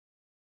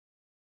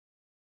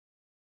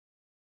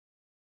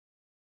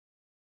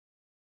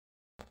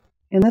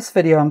In this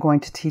video, I'm going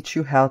to teach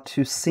you how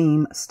to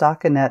seam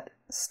stockinette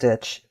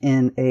stitch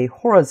in a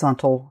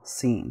horizontal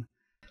seam.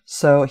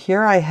 So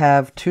here I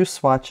have two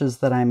swatches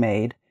that I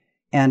made,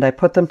 and I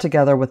put them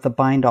together with the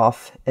bind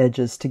off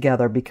edges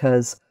together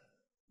because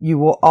you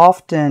will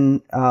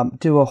often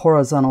do a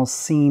horizontal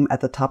seam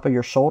at the top of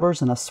your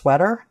shoulders in a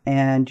sweater,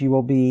 and you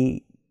will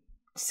be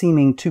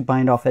seaming two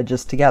bind off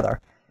edges together.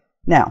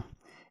 Now,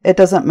 it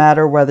doesn't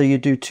matter whether you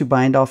do two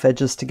bind off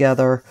edges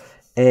together,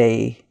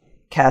 a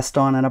cast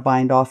on and a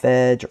bind off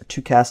edge, or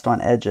two cast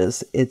on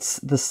edges. It's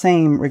the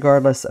same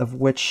regardless of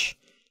which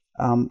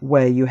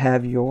way you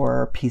have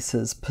your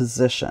pieces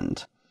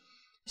positioned.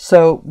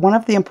 So one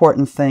of the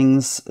important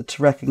things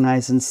to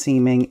recognize in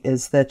seaming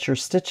is that your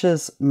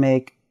stitches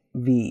make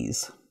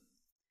V's,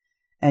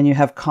 and you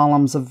have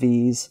columns of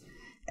V's,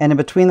 and in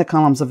between the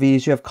columns of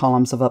V's you have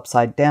columns of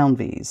upside down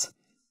V's.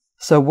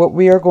 So what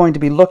we are going to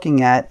be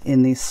looking at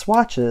in these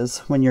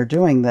swatches when you're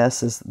doing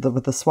this is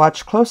with the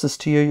swatch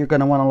closest to you, you're going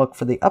to want to look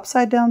for the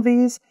upside down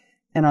V's,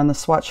 and on the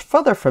swatch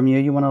further from you,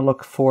 you want to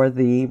look for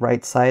the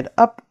right side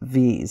up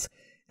V's,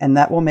 and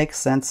that will make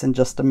sense in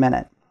just a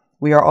minute.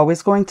 We are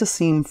always going to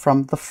seam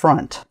from the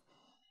front.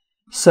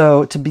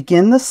 So to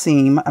begin the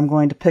seam, I'm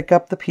going to pick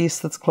up the piece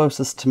that's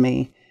closest to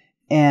me,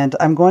 and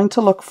I'm going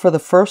to look for the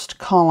first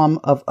column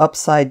of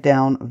upside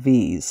down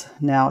V's.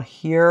 Now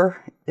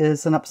here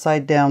is an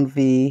upside down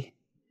V,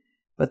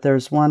 but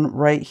there's one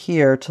right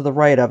here to the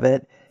right of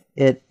it.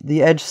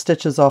 The edge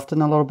stitch is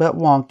often a little bit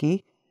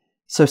wonky,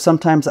 so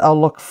sometimes I'll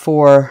look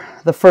for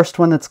the first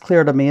one that's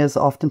clear to me is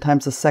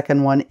oftentimes the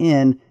second one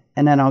in,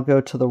 and then I'll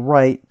go to the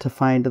right to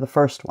find the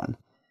first one.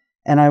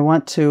 And I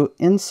want to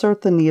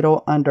insert the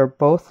needle under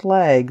both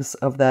legs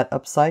of that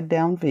upside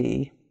down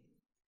V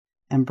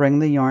and bring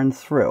the yarn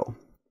through.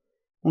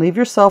 Leave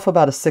yourself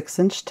about a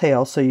 6-inch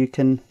tail so you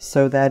can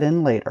sew that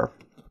in later.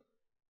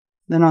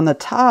 Then on the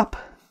top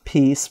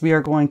piece, we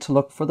are going to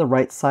look for the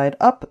right side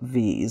up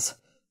V's.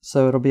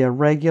 So it'll be a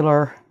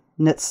regular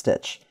knit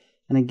stitch.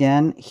 And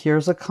again,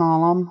 here's a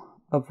column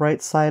of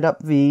right side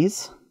up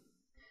V's.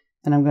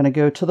 And I'm going to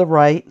go to the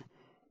right.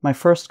 My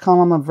first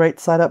column of right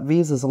side up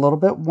V's is a little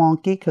bit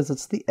wonky because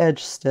it's the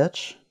edge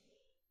stitch.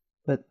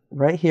 But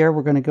right here,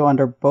 we're going to go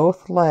under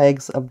both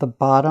legs of the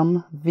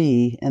bottom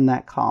V in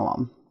that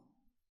column.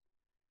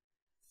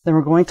 Then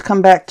we're going to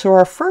come back to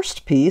our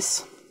first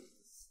piece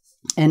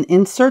and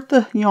insert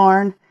the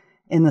yarn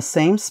in the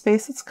same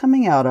space it's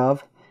coming out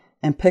of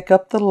and pick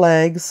up the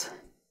legs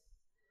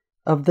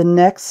of the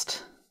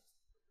next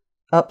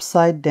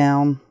upside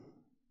down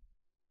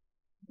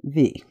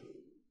V.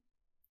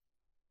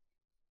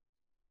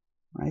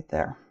 Right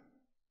there.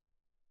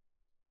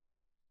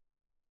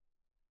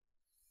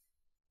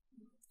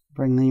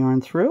 Bring the yarn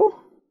through.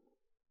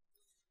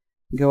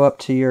 Go up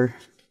to your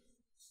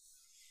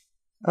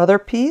other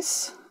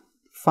piece.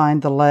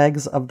 Find the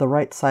legs of the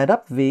right side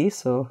up V,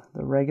 so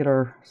the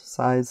regular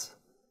size,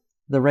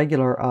 the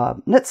regular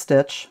knit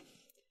stitch,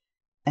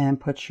 and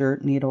put your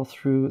needle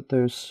through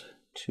those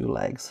two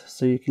legs.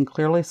 So you can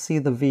clearly see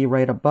the V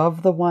right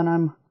above the one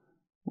I'm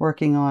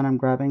working on. I'm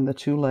grabbing the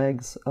two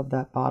legs of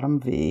that bottom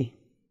V,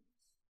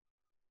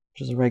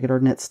 which is a regular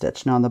knit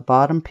stitch. Now on the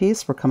bottom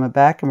piece, we're coming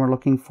back and we're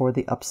looking for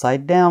the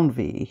upside down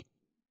V.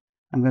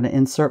 I'm going to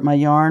insert my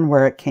yarn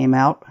where it came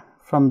out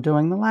from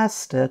doing the last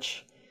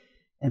stitch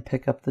and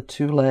pick up the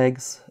two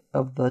legs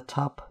of the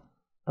top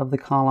of the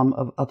column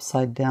of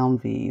upside down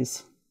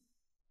V's.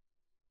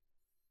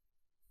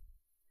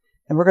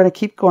 And we're going to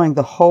keep going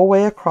the whole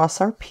way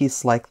across our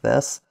piece like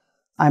this.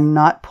 I'm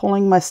not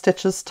pulling my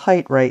stitches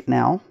tight right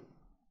now.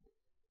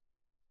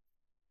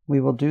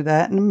 We will do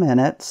that in a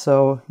minute.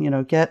 So,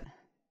 get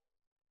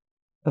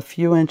a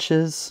few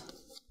inches,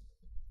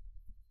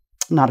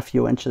 not a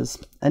few inches,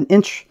 an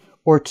inch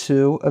or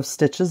two of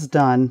stitches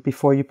done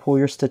before you pull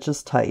your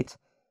stitches tight.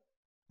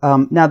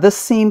 Now this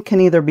seam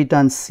can either be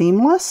done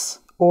seamless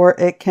or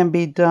it can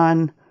be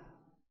done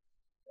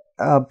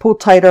pulled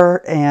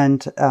tighter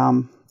and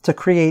to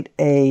create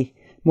a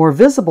more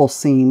visible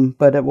seam,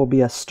 but it will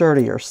be a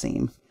sturdier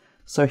seam.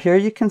 So here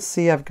you can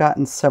see I've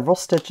gotten several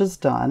stitches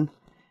done,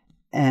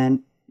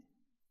 and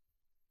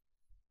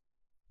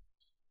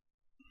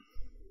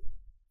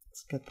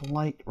let's get the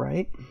light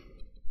right.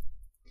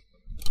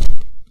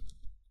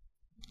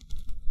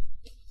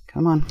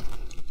 Come on.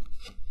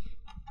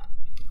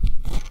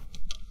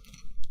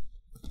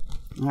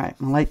 All right,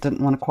 my light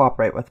didn't want to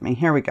cooperate with me.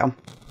 Here we go.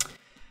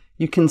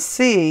 You can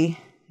see,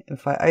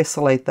 if I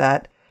isolate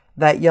that,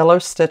 that yellow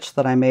stitch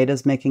that I made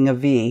is making a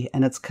V,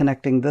 and it's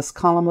connecting this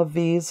column of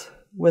V's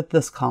with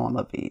this column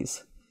of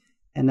V's.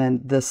 And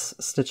then this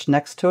stitch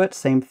next to it,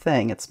 same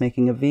thing. It's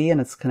making a V,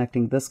 and it's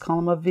connecting this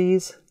column of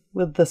V's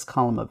with this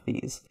column of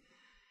V's.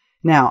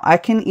 Now, I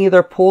can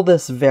either pull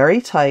this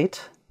very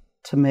tight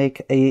to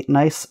make a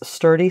nice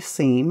sturdy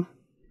seam,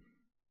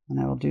 and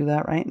I will do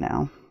that right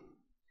now.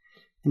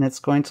 And it's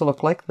going to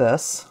look like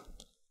this.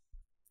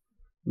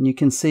 And you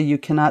can see you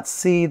cannot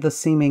see the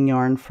seaming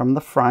yarn from the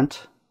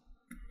front.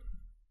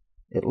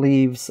 It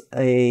leaves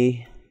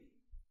a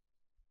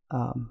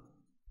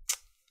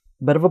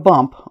bit of a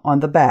bump on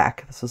the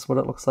back. This is what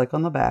it looks like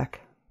on the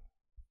back.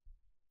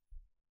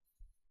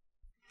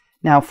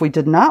 Now, if we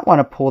did not want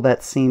to pull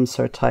that seam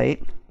so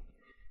tight,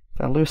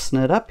 if I loosen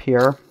it up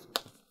here,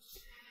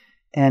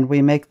 and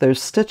we make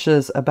those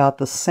stitches about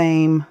the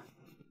same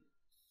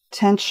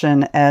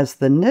tension as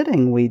the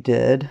knitting we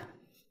did,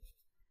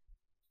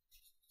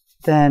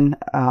 then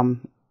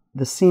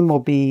the seam will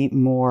be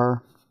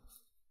more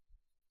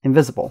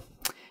invisible,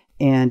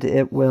 and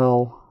it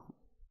will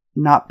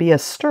not be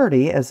as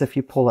sturdy as if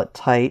you pull it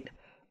tight,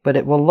 but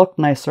it will look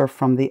nicer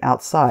from the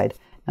outside.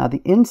 Now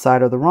the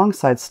inside or the wrong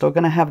side is still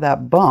going to have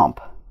that bump.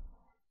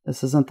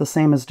 This isn't the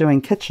same as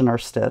doing Kitchener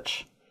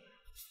stitch,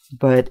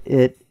 but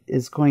it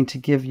is going to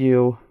give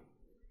you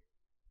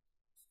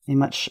a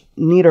much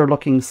neater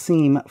looking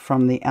seam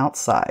from the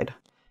outside.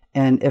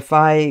 And if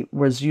I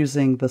was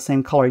using the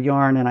same color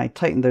yarn and I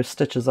tightened those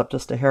stitches up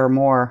just a hair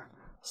more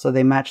so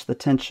they match the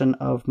tension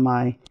of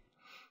my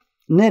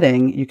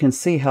knitting, you can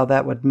see how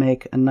that would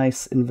make a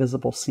nice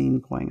invisible seam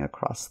going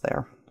across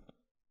there.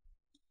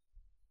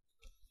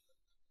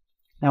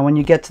 Now when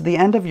you get to the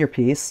end of your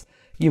piece,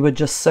 you would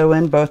just sew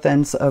in both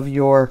ends of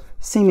your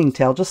seaming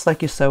tail, just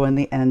like you sew in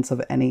the ends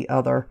of any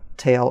other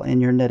tail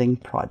in your knitting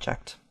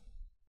project.